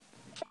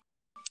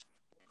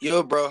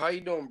Yo, bro, how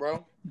you doing,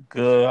 bro?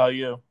 Good. How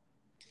you?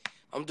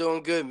 I'm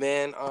doing good,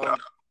 man.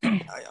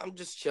 I'm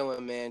just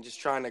chilling, man. Just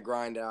trying to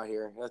grind out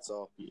here. That's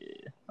all.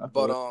 Yeah, I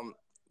But feel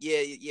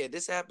it. yeah.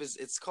 This app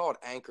it's called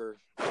Anchor.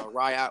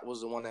 Riot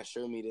was the one that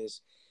showed me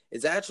this.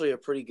 It's actually a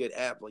pretty good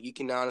app. Like you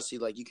can honestly,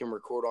 like you can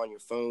record on your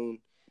phone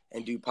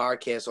and do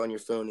podcasts on your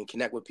phone and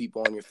connect with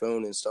people on your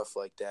phone and stuff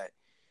like that.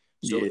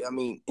 So Yeah.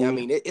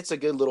 it's a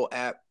good little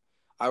app.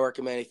 I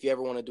recommend if you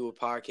ever want to do a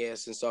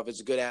podcast and stuff.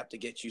 It's a good app to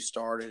get you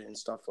started and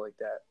stuff like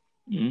that.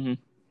 Mm-hmm.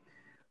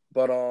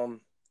 But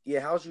yeah,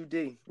 how's your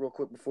day? Real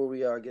quick before we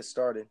get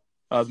started.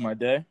 How's my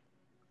day?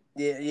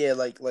 Yeah,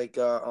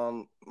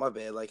 my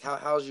bad. Like,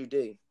 how's your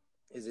day?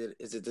 Is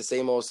it the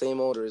same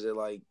old, or is it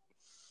like,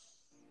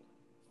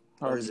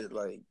 or How's is it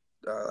like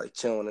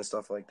chilling and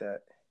stuff like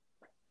that?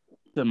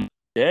 my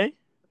day?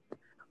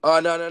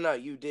 Oh no,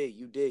 you did.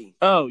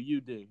 Oh,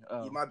 you do. Yeah,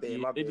 Oh, my bad, yeah.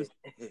 my They bad. just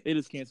they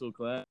just canceled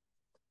class.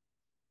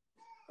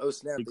 Oh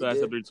snap, Every they class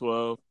did. after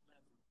 12.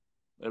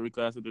 Every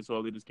class after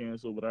 12 they just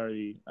canceled. But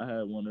I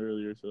had one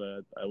earlier,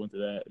 so I went to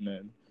that, and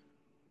then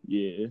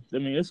yeah. I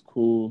mean, it's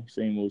cool.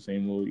 Same old,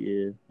 same old.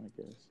 Yeah, I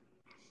guess.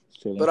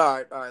 Just chilling. But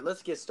all right,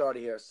 let's get started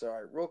here.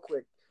 Sorry, real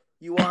quick.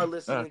 You are Uh,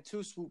 listening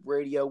to Swoop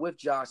Radio with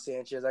Josh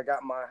Sanchez. I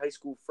got my high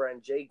school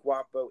friend Jay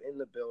Guapo in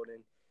the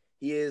building.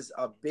 He is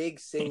a big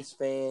Saints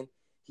fan.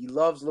 He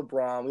loves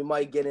LeBron. We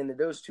might get into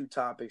those two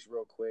topics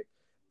real quick.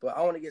 But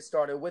I want to get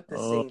started with the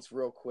oh, Saints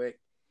real quick.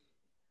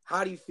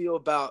 How do you feel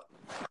about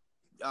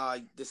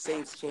the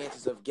Saints'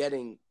 chances of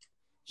getting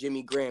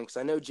Jimmy Graham? Because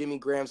I know Jimmy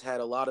Graham's had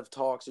a lot of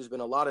talks. There's been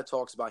a lot of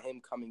talks about him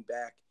coming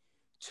back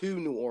to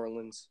New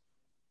Orleans.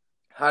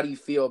 How do you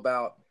feel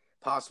about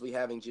possibly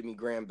having Jimmy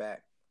Graham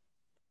back?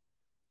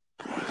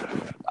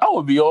 I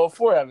would be all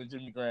for having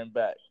Jimmy Graham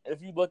back.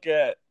 If you look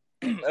at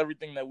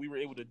everything that we were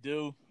able to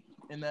do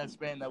in that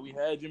span that we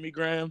had Jimmy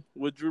Graham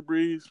with Drew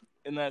Brees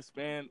in that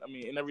span, I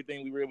mean, in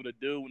everything we were able to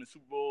do in the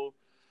Super Bowl,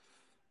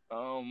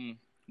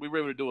 we were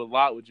able to do a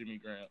lot with Jimmy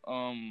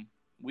Graham.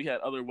 We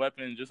had other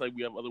weapons, just like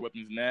we have other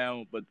weapons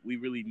now, but we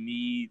really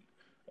need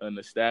an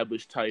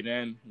established tight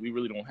end. We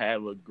really don't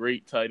have a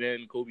great tight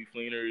end. Kobe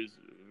Fleener is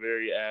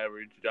very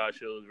average. Josh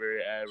Hill is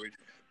very average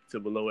to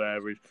below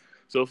average.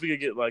 So if we could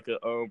get like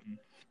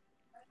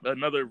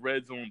another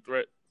red zone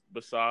threat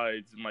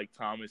besides Mike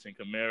Thomas and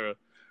Kamara,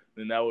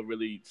 then that would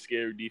really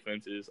scare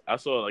defenses. I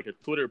saw like a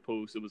Twitter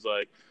post. It was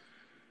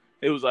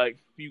like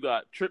you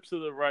got trips to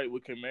the right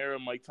with Kamara,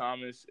 Mike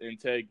Thomas, and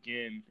Ted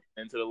Ginn,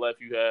 and to the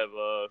left you have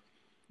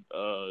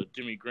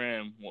Jimmy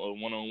Graham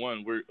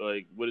 1-on-1. Where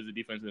like what is the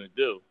defense gonna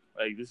do?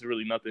 Like this is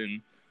really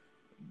nothing.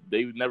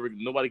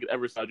 Nobody could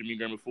ever stop Jimmy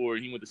Graham before.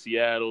 He went to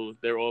Seattle.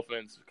 Their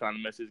offense kind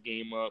of messed his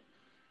game up,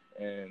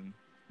 and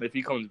if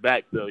he comes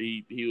back though,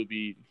 he would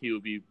be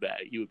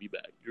back. He would be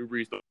back. Drew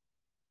Brees,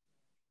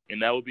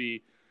 and that would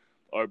be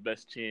our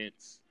best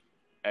chance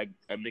at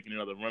making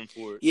another run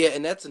for it. Yeah,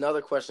 and that's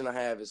another question I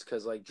have is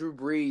because like Drew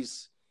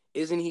Brees,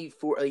 isn't he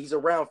he's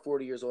around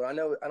 40 years old? I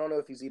don't know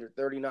if he's either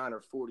 39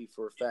 or 40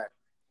 for a fact.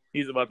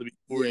 He's about to be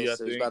Yeah, 40, I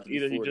so he's think. about to be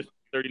Either he 40. just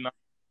 39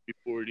 or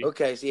 40.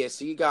 Okay, so yeah,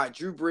 so you got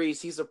Drew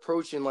Brees. He's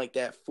approaching like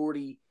that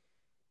 40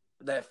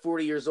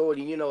 years old.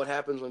 And you know what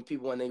happens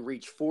when they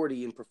reach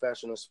 40 in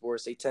professional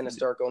sports, they tend to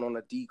start going on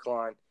a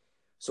decline.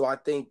 So I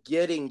think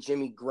getting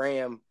Jimmy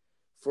Graham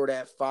for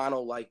that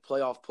final like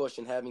playoff push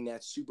and having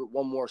that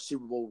one more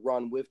Super Bowl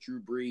run with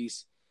Drew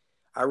Brees,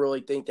 I really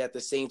think that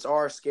the Saints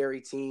are a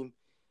scary team.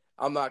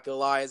 I'm not gonna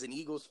lie, as an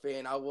Eagles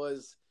fan, I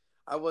was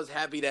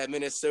happy that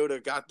Minnesota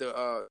got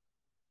the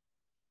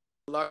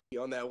lucky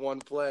on that one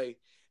play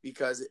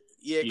because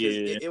Yeah.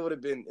 it would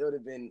have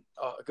been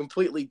a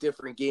completely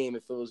different game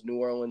if it was New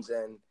Orleans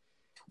and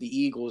the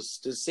Eagles.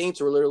 The Saints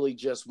were literally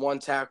just one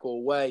tackle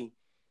away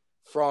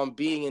from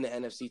being in the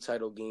NFC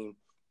title game.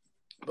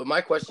 But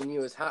my question to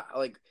you is how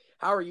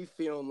are you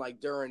feeling like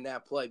during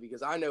that play?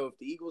 Because I know if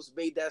the Eagles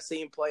made that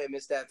same play and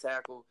missed that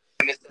tackle,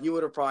 you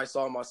would have probably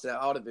saw myself.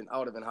 I would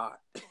have been hot.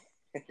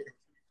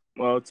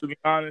 Well, to be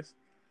honest,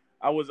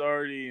 I was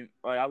already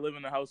like I live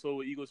in a household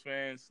with Eagles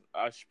fans.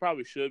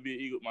 Probably should be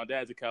an Eagle. My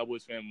dad's a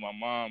Cowboys fan, but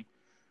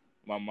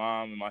my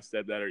mom and my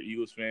stepdad are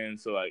Eagles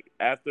fans. So like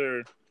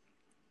after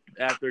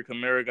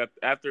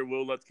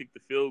Will Lutz kicked the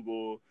field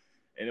goal,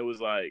 and it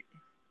was like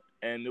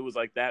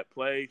that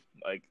play,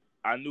 like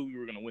I knew we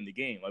were gonna win the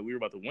game, like we were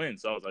about to win.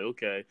 So I was like,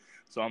 okay.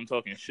 So I'm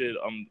talking shit.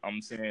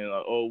 I'm saying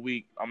like, all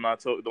week.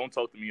 Don't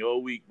talk to me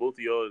all week. Both of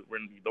y'all,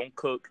 don't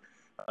cook.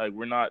 Like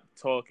we're not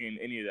talking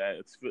any of that.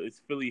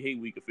 It's Philly Hate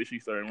Week officially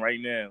starting right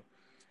now.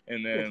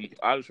 And then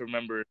I just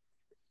remember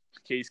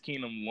Case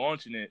Keenum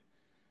launching it,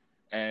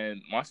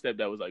 and my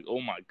stepdad was like,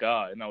 "Oh my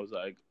god!" And I was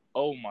like,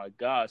 "Oh my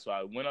god!" So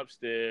I went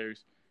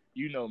upstairs.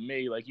 You know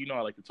me, like I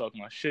like to talk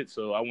my shit.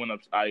 So I went up.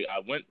 I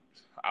went.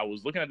 I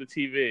was looking at the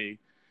TV,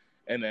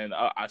 and then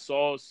I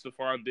saw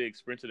Stephon Diggs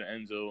sprint to the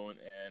end zone,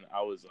 and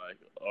I was like,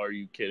 "Are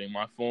you kidding?"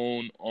 My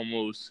phone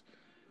almost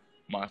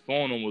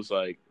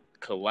like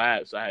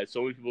collapsed. I had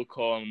so many people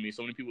calling me,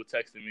 so many people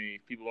texting me,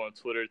 people on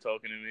Twitter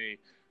talking to me,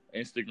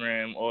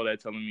 Instagram, all that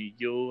telling me,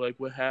 "Yo, like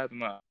what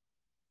happened?"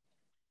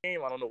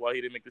 game. I don't know why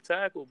he didn't make the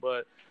tackle,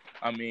 but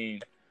I mean,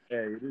 hey,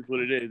 it is what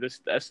it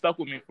is. That stuck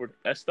with me for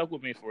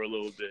a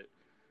little bit.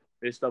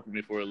 It stuck with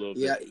me for a little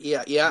Yeah,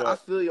 bit. yeah. I But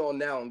feel you on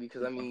that one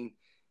because I mean,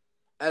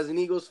 as an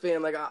Eagles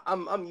fan, like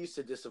I'm used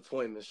to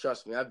disappointments.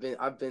 Trust me, I've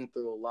been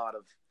through a lot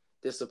of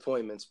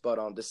disappointments.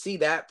 But to see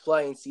that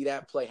play and see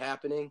that play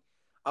happening,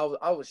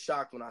 I was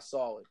shocked when I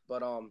saw it.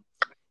 But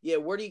yeah.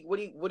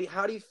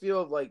 How do you feel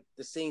of like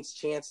the Saints'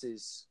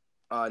 chances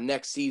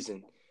next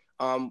season?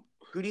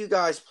 Who do you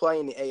guys play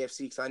in the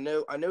AFC? Because I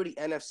know the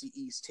NFC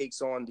East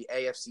takes on the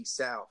AFC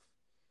South.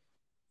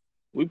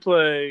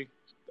 I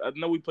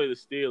know we play the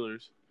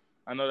Steelers.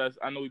 I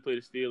know we play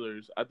the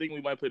Steelers. I think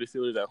we might play the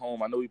Steelers at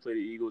home. I know we play the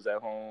Eagles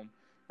at home.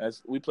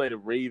 We play the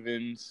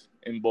Ravens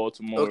in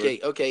Baltimore.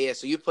 Okay, yeah.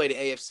 So you play the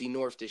AFC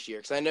North this year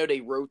because I know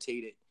they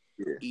rotate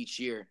it each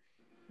year.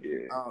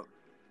 Yeah.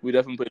 We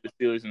definitely play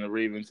the Steelers and the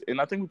Ravens, and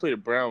I think we play the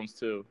Browns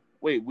too.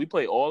 Wait, we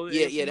play all of the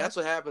AFC Yeah. That's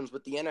what happens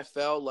with the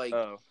NFL. Like,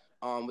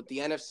 with the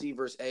NFC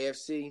versus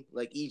AFC,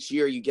 like each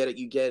year you get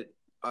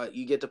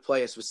to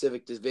play a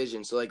specific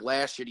division. So like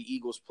last year the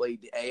Eagles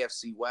played the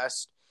AFC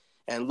West,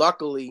 and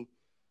luckily,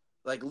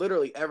 like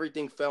literally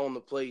everything fell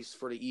into place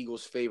for the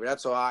Eagles' favor.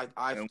 That's how I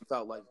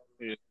felt like.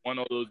 Yeah, won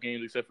all those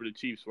games except for the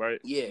Chiefs, right?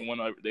 Yeah.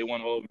 They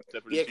won all of them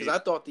except for the Chiefs. Yeah, because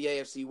I thought the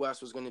AFC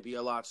West was going to be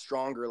a lot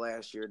stronger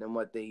last year than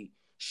what they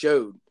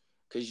showed.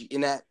 Because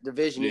in that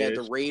division, you had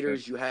the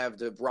Raiders, you have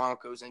the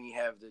Broncos, and you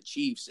have the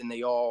Chiefs, and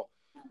they all,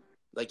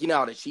 like, you know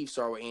how the Chiefs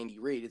are with Andy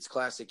Reid. It's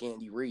classic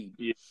Andy Reid.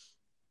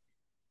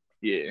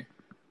 Yeah.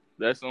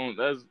 That's one of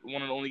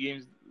the only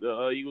games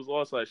the Eagles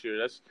lost last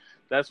year.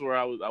 That's where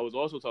I was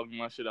also talking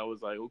my shit. I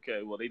was like,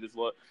 okay, well they just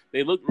lost.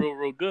 They looked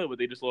real good, but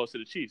they just lost to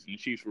the Chiefs, and the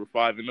Chiefs were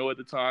 5-0 at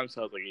the time.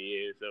 So I was like,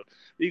 yeah. So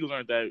the Eagles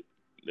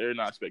they're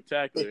not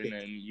spectacular, and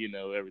then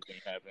everything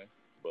happened.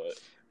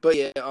 But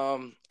yeah,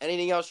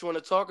 anything else you want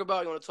to talk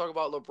about? You want to talk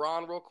about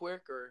LeBron real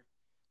quick, or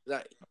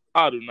that?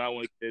 I do not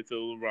want to get into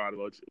LeBron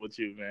about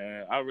you,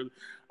 man.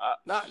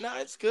 No,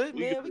 it's good,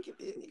 man.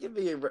 It can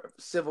be a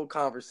civil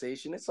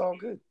conversation. It's all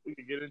good. We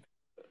can get into.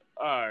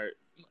 All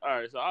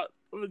right. So I'm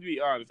gonna be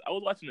honest. I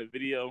was watching a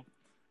video.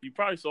 You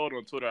probably saw it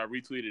on Twitter. I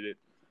retweeted it.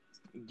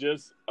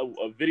 Just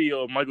a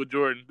video of Michael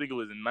Jordan. I think it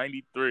was in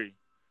 '93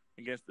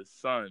 against the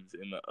Suns,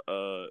 and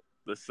the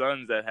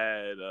Suns that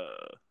had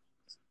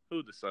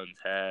who the Suns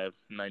have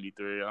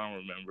 '93. I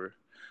don't remember.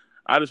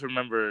 I just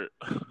remember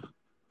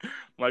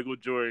Michael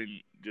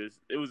Jordan.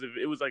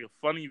 It was like a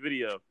funny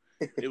video.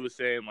 It was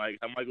saying like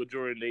how Michael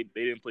Jordan they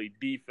didn't play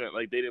defense.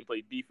 Like they didn't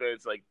play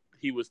defense. Like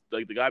he was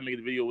like the guy making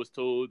the video was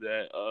told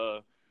that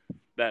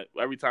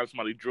every time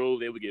somebody drove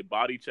they would get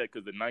body checked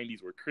because the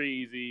 '90s were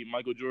crazy.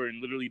 Michael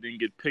Jordan literally didn't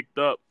get picked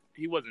up.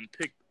 He wasn't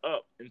picked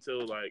up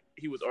until like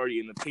he was already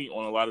in the paint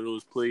on a lot of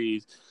those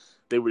plays.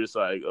 They were just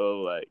like,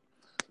 oh, like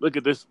look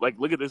at this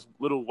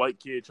little white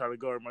kid trying to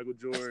guard Michael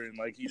Jordan.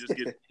 Like he just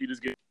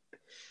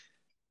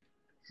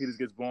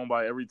gets blown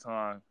by every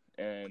time,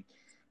 and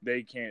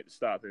they can't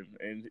stop him.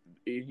 And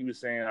he was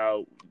saying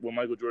how when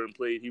Michael Jordan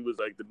played, he was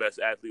like the best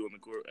athlete on the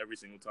court every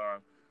single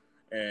time,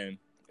 and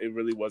it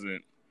really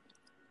wasn't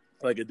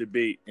like a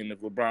debate. And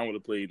if LeBron would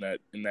have played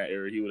in that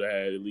era, he would have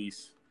had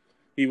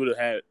he would have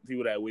had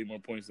way more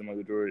points than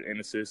Michael Jordan and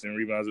assists and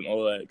rebounds and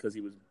all that because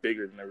he was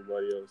bigger than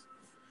everybody else.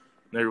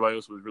 And everybody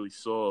else was really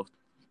soft.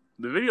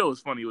 The video was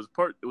funny. It was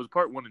part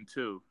 1 and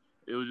 2.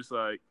 It was just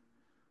like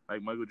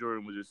Michael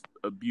Jordan was just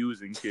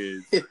abusing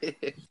kids.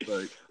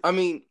 Like I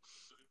mean,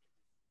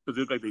 because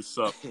it looked like they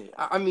suck.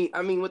 I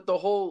mean, with the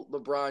whole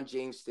LeBron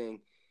James thing,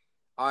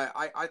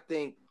 I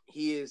think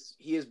he is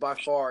by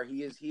far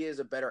he is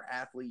a better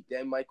athlete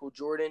than Michael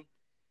Jordan.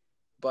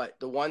 But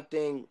the one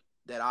thing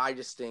that I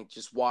just think,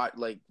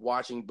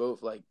 watching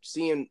both, like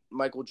seeing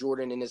Michael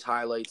Jordan in his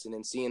highlights and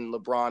then seeing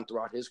LeBron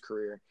throughout his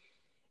career,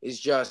 is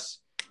just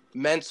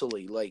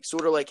mentally, like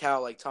sort of like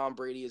how like Tom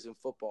Brady is in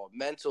football.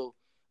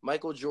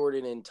 Michael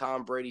Jordan and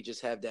Tom Brady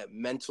just have that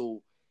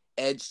mental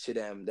edge to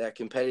them, that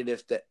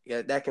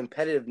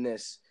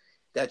competitiveness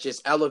that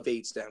just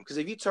elevates them. Because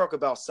if you talk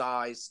about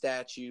size,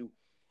 stature,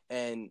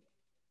 and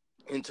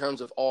in terms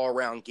of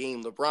all-around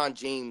game, LeBron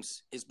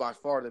James is by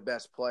far the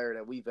best player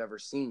that we've ever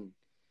seen.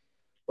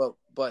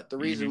 But the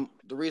reason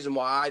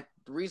why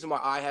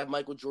I have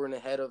Michael Jordan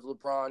ahead of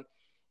LeBron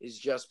is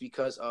just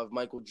because of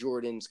Michael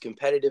Jordan's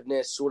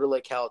competitiveness, sort of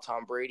like how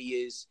Tom Brady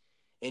is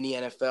in the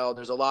NFL.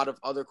 There's a lot of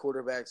other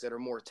quarterbacks that are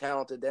more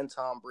talented than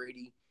Tom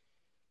Brady,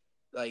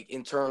 like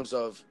in terms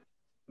of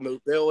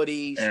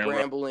mobility,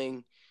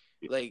 scrambling,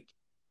 like,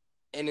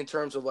 and in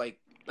terms of like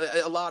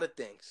a lot of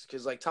things.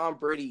 Because like Tom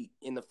Brady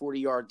in the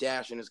 40-yard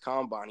dash in his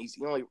combine,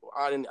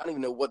 I don't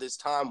even know what his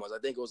time was. I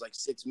think it was like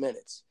 6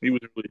 minutes.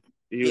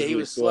 He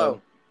was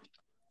slow.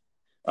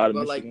 But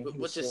like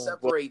what just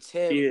separates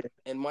him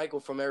and Michael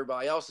from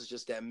everybody else is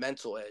just that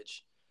mental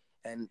edge.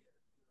 And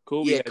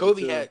Kobe's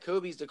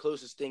the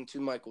closest thing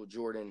to Michael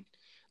Jordan.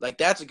 Like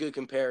that's a good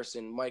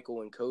comparison,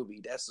 Michael and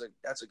Kobe. That's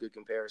a good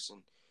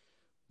comparison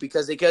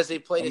because they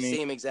play the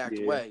same exact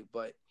way,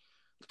 but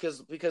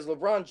because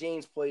LeBron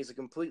James plays a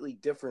completely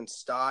different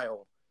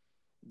style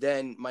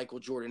than Michael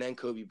Jordan and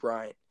Kobe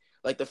Bryant.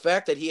 Like the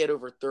fact that he had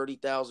over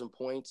 30,000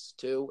 points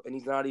too, and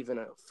he's not even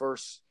a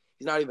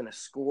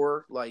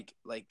scorer like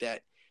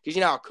that. Because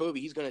you know how Kobe,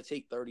 he's gonna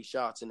take 30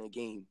 shots in a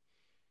game.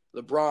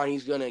 LeBron,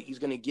 he's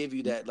gonna give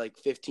you that like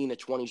 15 to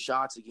 20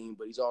 shots a game,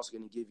 but he's also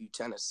gonna give you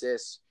 10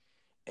 assists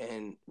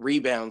and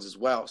rebounds as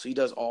well. So he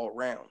does all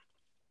around.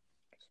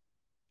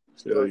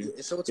 So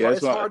That's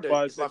it's hard to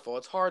why I it's say, my fault.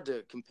 It's hard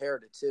to compare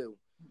the two.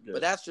 yeah.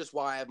 But that's just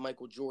why I have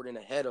Michael Jordan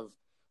ahead of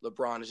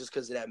LeBron. It's just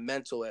because of that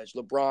mental edge.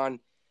 LeBron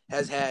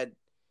has had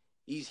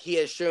he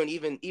has shown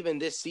even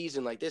this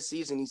season, like this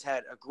season, he's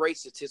had a great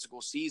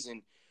statistical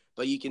season.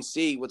 But you can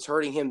see what's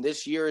hurting him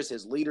this year is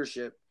his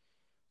leadership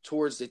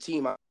towards the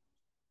team,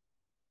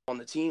 on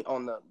the team,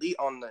 on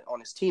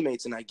his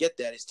teammates. And I get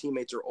that his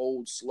teammates are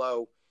old,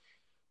 slow,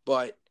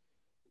 but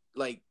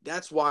like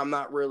that's why I'm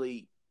not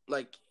really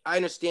like I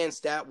understand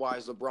stat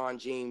wise LeBron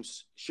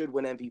James should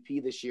win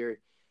MVP this year,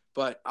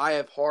 but I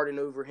have Harden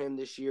over him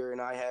this year, and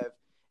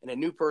a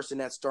new person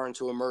that's starting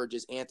to emerge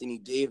is Anthony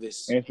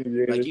Davis. Anthony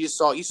Davis. Like you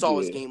saw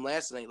his game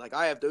last night. Like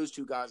I have those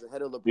two guys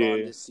ahead of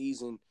LeBron this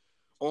season,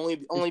 only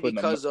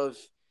because of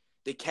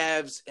the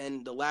Cavs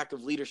and the lack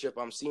of leadership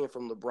I'm seeing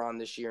from LeBron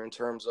this year in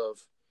terms of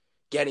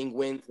getting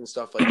wins and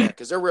stuff like that,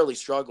 because they're really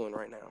struggling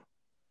right now.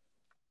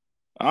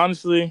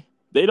 Honestly,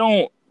 they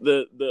don't.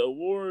 The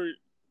award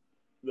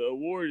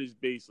is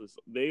baseless.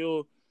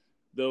 The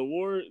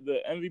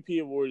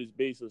MVP award is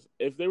baseless.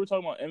 If they were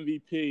talking about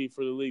MVP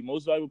for the league,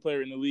 most valuable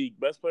player in the league,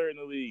 best player in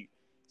the league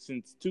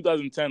since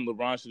 2010,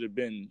 LeBron should have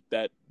been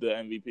the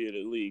MVP of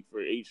the league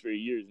for 8 straight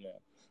years now.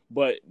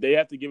 But they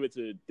have to give it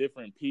to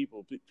different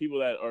people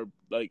that are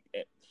like,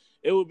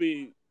 it would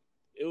be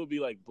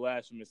like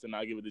blasphemous to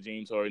not give it to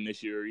James Harden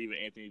this year, or even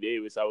Anthony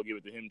Davis. I would give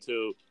it to him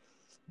too.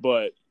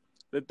 But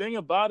the thing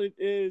about it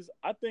is,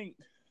 I think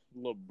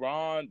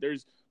LeBron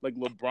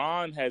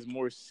has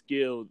more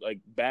skill, like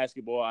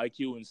basketball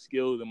IQ and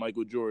skill, than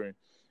Michael Jordan,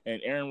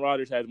 and Aaron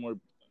Rodgers has more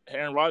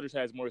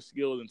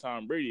skill than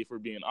Tom Brady, if we're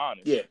being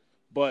honest. Yeah.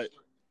 But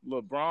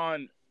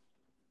LeBron,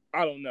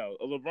 I don't know.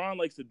 LeBron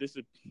likes to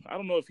I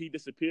don't know if he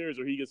disappears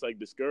or he gets like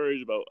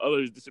discouraged about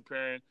others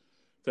disappearing,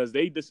 because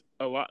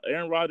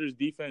Aaron Rodgers'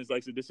 defense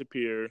likes to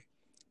disappear.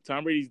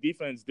 Tom Brady's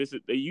defense,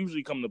 they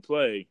usually come to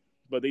play,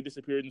 but they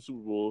disappeared in the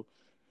Super Bowl.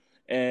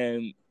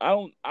 And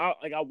I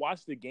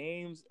watch the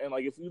games, and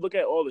like if you look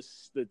at all the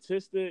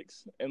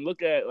statistics and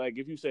look at like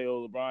if you say,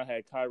 oh, LeBron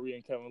had Kyrie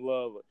and Kevin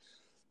Love,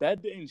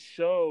 that didn't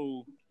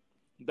show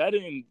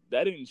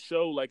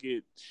like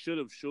it should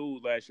have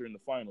showed last year in the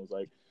finals.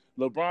 Like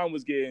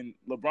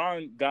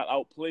LeBron got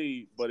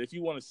outplayed, but if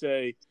you want to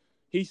say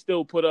he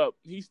still put up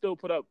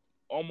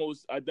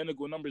almost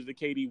identical numbers to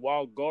KD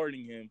while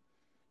guarding him,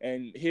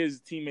 and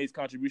his teammates'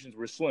 contributions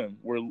were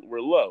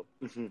low.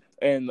 Mm-hmm.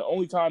 And the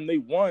only time they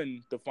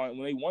won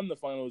when they won the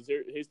finals,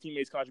 his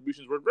teammates'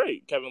 contributions were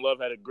great. Kevin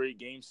Love had a great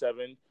Game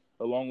 7,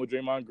 along with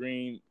Draymond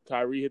Green.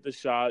 Kyrie hit the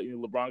shot.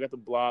 LeBron got the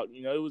block.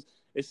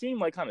 It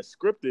seemed like kind of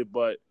scripted,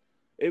 but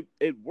it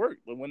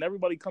worked. But when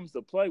everybody comes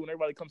to play, when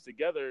everybody comes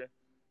together,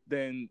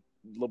 then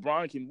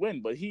LeBron can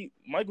win. But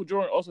Michael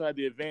Jordan also had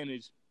the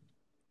advantage.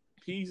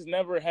 He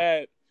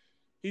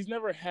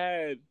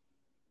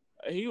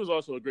was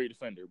also a great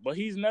defender, but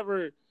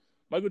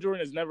Michael Jordan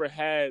has never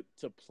had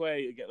to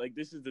play again. Like,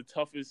 this is the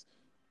toughest.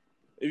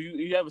 If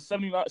you have a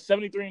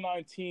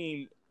 73-9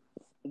 team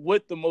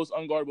with the most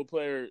unguardable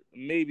player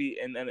maybe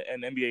in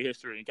NBA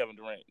history, in Kevin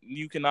Durant,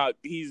 you cannot.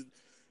 He's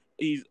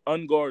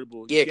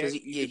unguardable. Yeah, because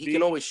he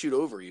can always shoot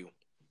over you.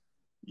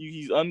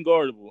 He's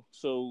unguardable.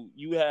 So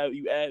you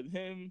add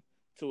him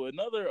to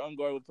another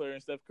unguardable player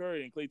in Steph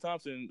Curry and Klay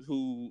Thompson,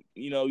 who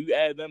you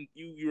add them.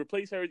 You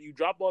replace Harris. You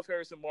drop off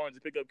Harrison Barnes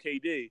and pick up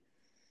KD.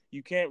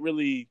 You can't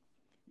really,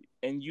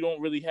 and you don't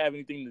really have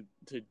anything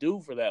to do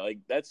for that. Like,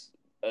 that's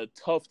a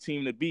tough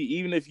team to beat.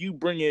 Even if you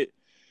bring it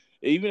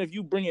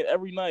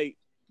every night,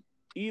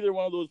 either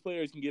one of those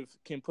players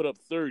can put up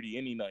 30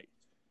 any night.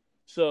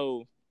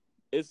 So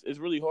it's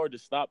really hard to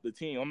stop the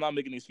team. I'm not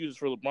making excuses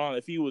for LeBron.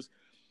 If he was,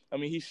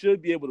 he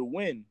should be able to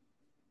win.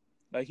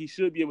 Like, he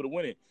should be able to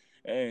win it,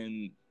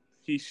 and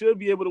he should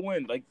be able to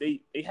win. Like, they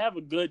have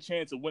a good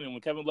chance of winning.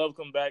 When Kevin Love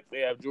comes back,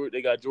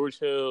 they got George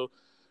Hill,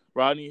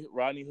 Rodney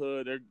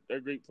Hood. They're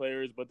great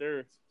players, but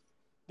they're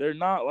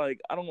not like,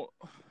 I don't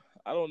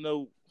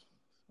know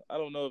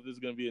if this is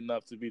gonna be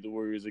enough to beat the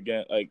Warriors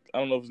again. Like, I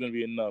don't know if it's gonna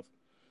be enough.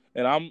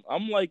 And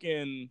I'm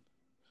liking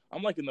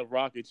the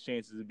Rockets'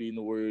 chances of beating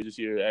the Warriors this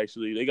year.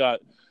 Actually,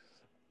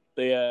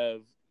 they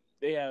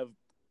have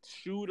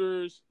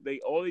shooters.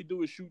 All they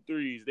do is shoot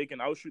threes. They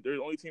can outshoot. They're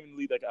the only team in the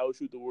league that can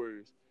outshoot the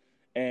Warriors,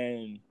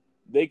 and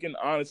they can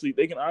honestly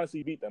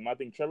beat them. I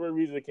think Trevor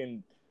Ariza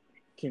can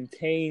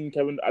contain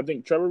Kevin. I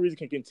think Trevor Ariza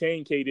can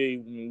contain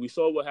KD. We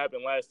saw what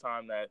happened last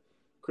time that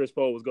Chris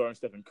Paul was guarding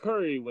Stephen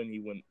Curry when he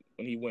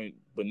went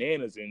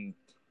bananas and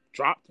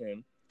dropped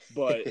him.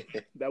 But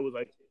that was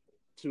like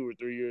 2 or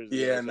 3 years ago.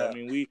 Yeah, so,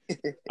 no.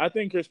 I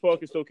think Chris Paul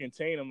can still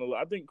contain him.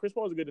 I think Chris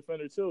Paul's a good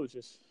defender too.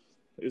 It's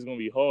going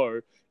to be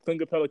hard. Clint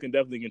Capella can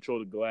definitely control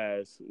the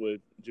glass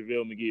with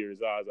JaVale McGee or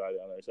Zaza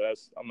down there. So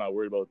I'm not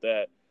worried about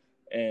that.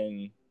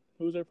 And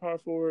who's their power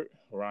forward?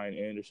 Ryan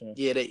Anderson.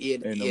 Yeah,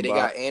 they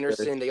got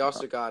Anderson. They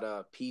also got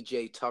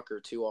PJ Tucker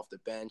too off the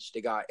bench.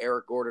 They got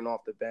Eric Gordon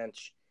off the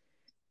bench.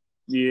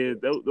 Yeah,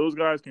 those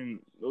guys can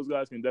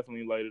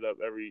definitely light it up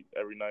every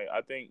night.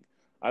 I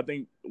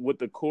think with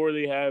the core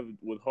they have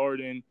with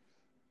Harden,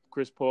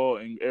 Chris Paul,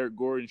 and Eric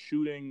Gordon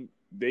shooting,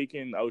 they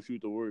can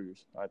outshoot the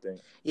Warriors, I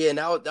think. Yeah, and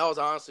that was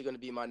honestly going to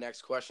be my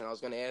next question. I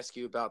was going to ask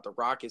you about the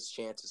Rockets'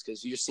 chances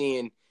because you're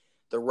seeing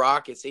the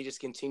Rockets, they just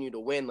continue to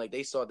win. Like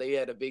they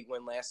had a big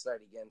win last night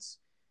against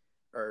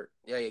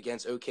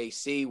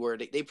OKC where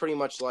they pretty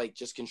much like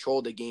just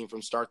controlled the game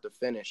from start to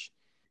finish.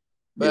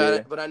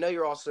 But I know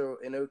you're also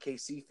an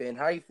OKC fan.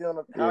 How are you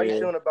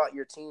feeling about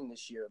your team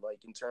this year,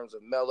 like in terms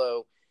of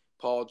Melo,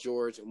 Paul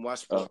George, and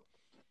Westbrook?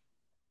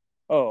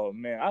 Oh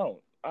man, I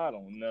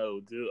don't know,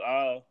 dude.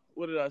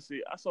 What did I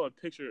see? I saw a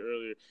picture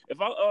earlier. If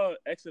I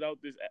exit out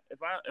this, if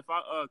I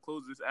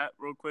close this app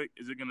real quick,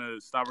 is it gonna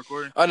stop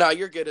recording? Oh no,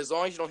 you're good. As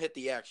long as you don't hit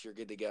the X, you're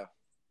good to go.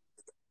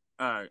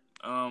 All right.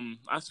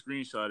 I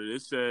screenshotted it.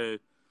 It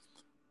said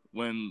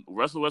when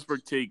Russell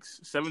Westbrook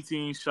takes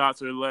 17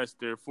 shots or less,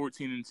 they're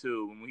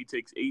 14-2. When he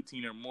takes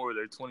 18 or more,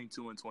 they're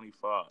 22-25.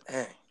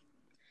 Dang.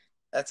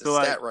 That's a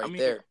stat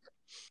there.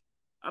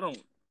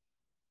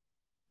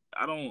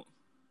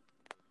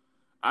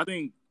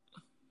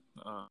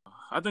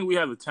 I think we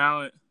have a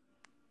talent.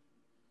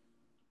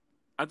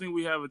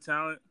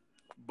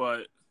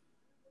 But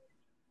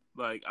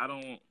like I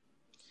don't.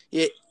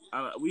 Yeah.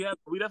 We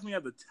definitely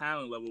have the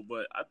talent level,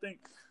 but I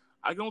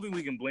don't think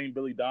we can blame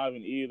Billy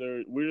Donovan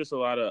either. We're just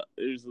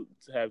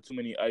have too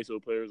many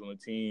ISO players on the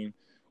team.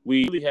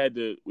 We were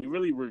heading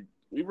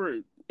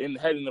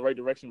in the right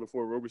direction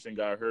before Roberson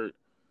got hurt.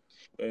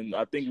 And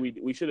I think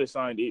we should have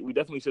signed it. We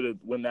definitely should have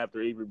went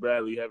after Avery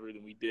Bradley heavier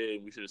than we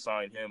did. We should have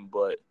signed him,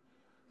 but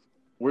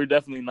we're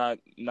definitely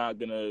not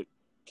gonna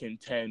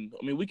contend.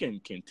 I mean, we can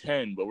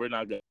contend, but we're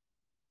not gonna.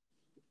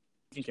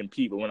 We can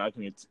compete, but we're not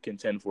gonna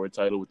contend for a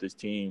title with this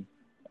team.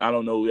 I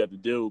don't know what we have to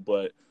do,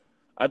 but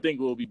I think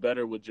we'll be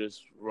better with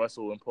just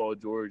Russell and Paul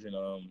George and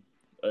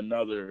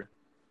another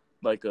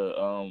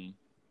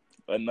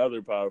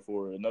power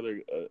forward,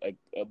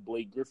 a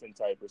Blake Griffin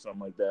type or something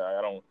like that.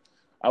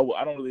 I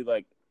don't really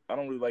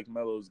like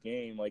Melo's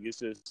game. Like it's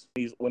just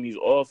when he's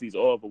off,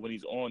 but when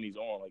he's on, he's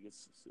on. Like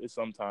it's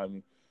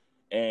sometimes.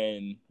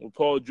 And with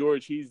Paul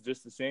George, he's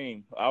just the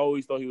same. I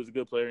always thought he was a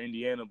good player in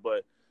Indiana,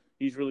 but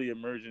he's really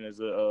emerging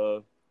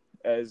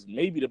as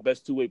maybe the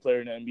best two-way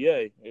player in the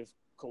NBA. If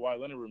Kawhi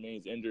Leonard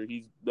remains injured,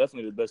 he's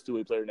definitely the best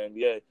two-way player in the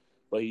NBA,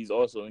 but he's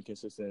also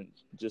inconsistent,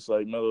 just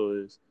like Melo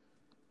is.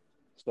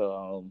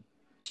 So,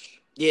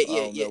 yeah,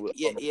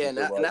 and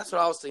that's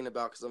what I was thinking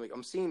about because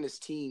I'm seeing this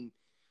team.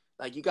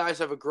 Like you guys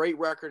have a great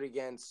record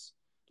against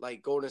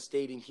like Golden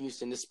State and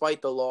Houston,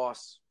 despite the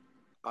loss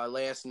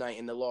last night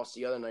and the loss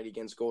the other night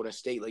against Golden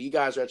State. Like you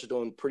guys are actually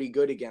doing pretty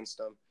good against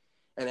them.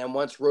 And then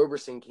once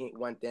Roberson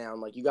went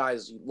down, like you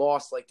guys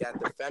lost like that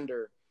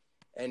defender.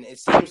 And it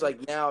seems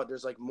like now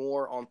there's like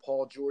more on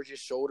Paul George's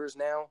shoulders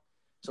now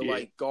to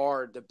like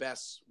guard the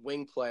best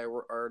wing player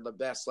or the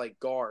best like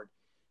guard.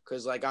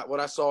 Because like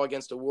what I saw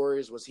against the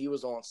Warriors was he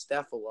was on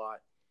Steph a lot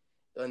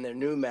in their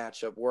new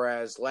matchup.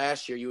 Whereas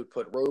last year you would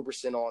put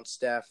Roberson on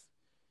Steph,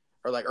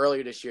 or like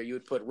earlier this year you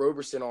would put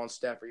Roberson on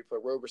Steph or you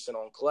put Roberson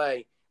on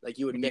Clay. Like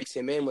you would mix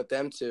him in with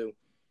them two,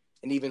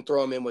 and even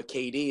throw him in with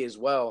KD as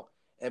well.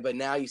 But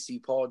now you see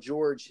Paul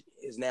George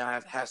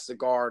has to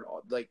guard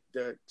like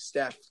the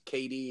Steph,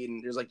 KD,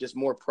 and there's like just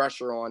more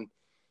pressure on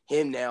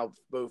him now,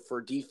 both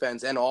for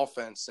defense and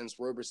offense since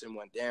Roberson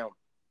went down.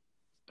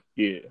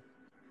 Yeah.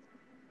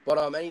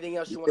 But anything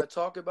else you want to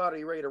talk about? Or are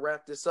you ready to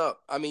wrap this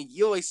up? I mean,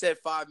 you only said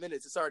 5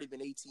 minutes. It's already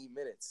been 18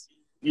 minutes.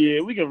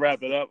 Yeah, we can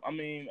wrap it up. I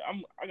mean,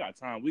 I got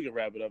time. We can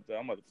wrap it up though.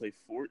 I'm about to play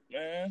Fort,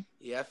 man.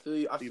 Yeah, I feel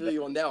you. I feel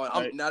you on that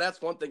one. Now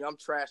that's one thing I'm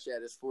trash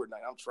at is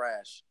Fortnite. I'm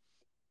trash.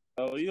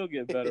 Oh, you'll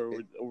get better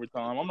over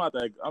time.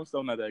 I'm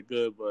still not that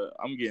good, but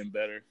I'm getting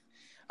better.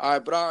 All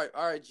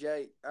right,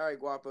 Jay. All right,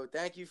 Guapo.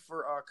 Thank you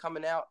for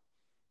coming out.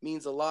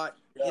 Means a lot.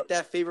 Yep. Hit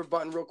that favorite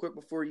button real quick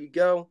before you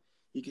go.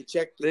 You can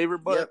check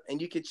favorite button. Yep,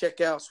 and you can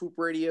check out Swoop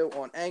Radio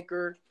on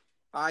Anchor,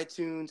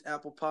 iTunes,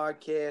 Apple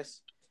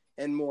Podcasts,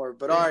 and more.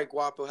 But all right,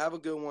 Guapo, have a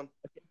good one.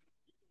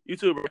 You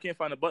too, bro. I can't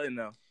find the button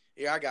now.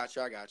 Yeah, I got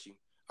you.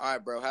 All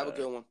right, bro. Have a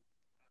good one.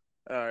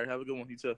 All right, have a good one. You too.